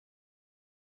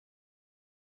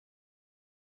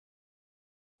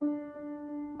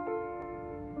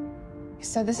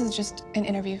So this is just an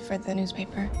interview for the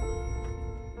newspaper.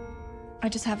 I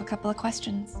just have a couple of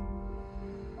questions.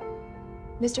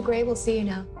 Mr. Gray will see you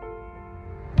now.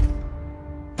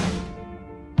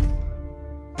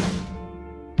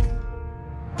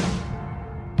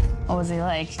 What was he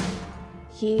like?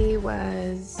 He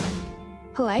was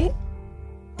polite,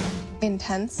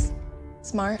 Intense,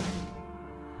 smart,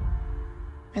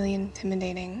 really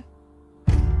intimidating.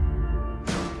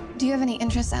 Do you have any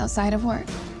interests outside of work?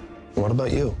 What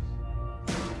about you?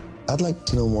 I'd like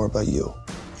to know more about you.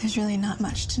 There's really not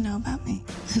much to know about me.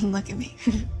 Look at me.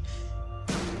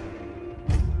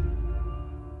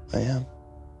 I am.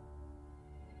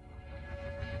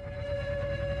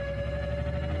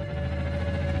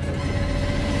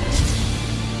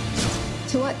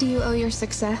 To what do you owe your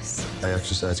success? I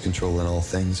exercise control in all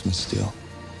things, Miss Steele.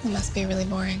 It must be really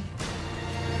boring.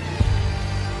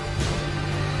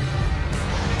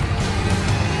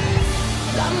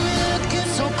 Got me looking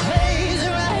so crazy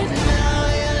right now.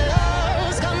 Your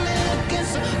love's got me looking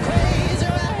so crazy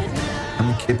right now. I'm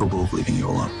incapable of leaving you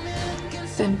alone.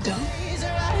 Then don't.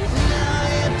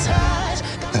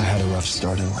 I had a rough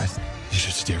start in life. You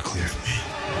should steer clear of me.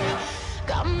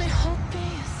 Got me hoping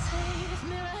you save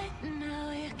me right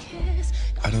now. Your kiss.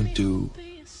 I don't do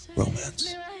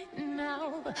romance. Right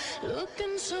now.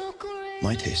 Looking so crazy.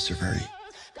 My tastes are very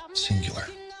singular.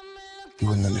 You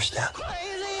wouldn't understand.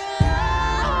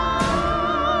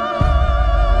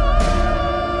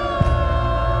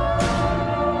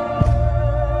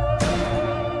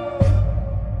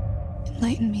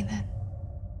 Enlighten me then.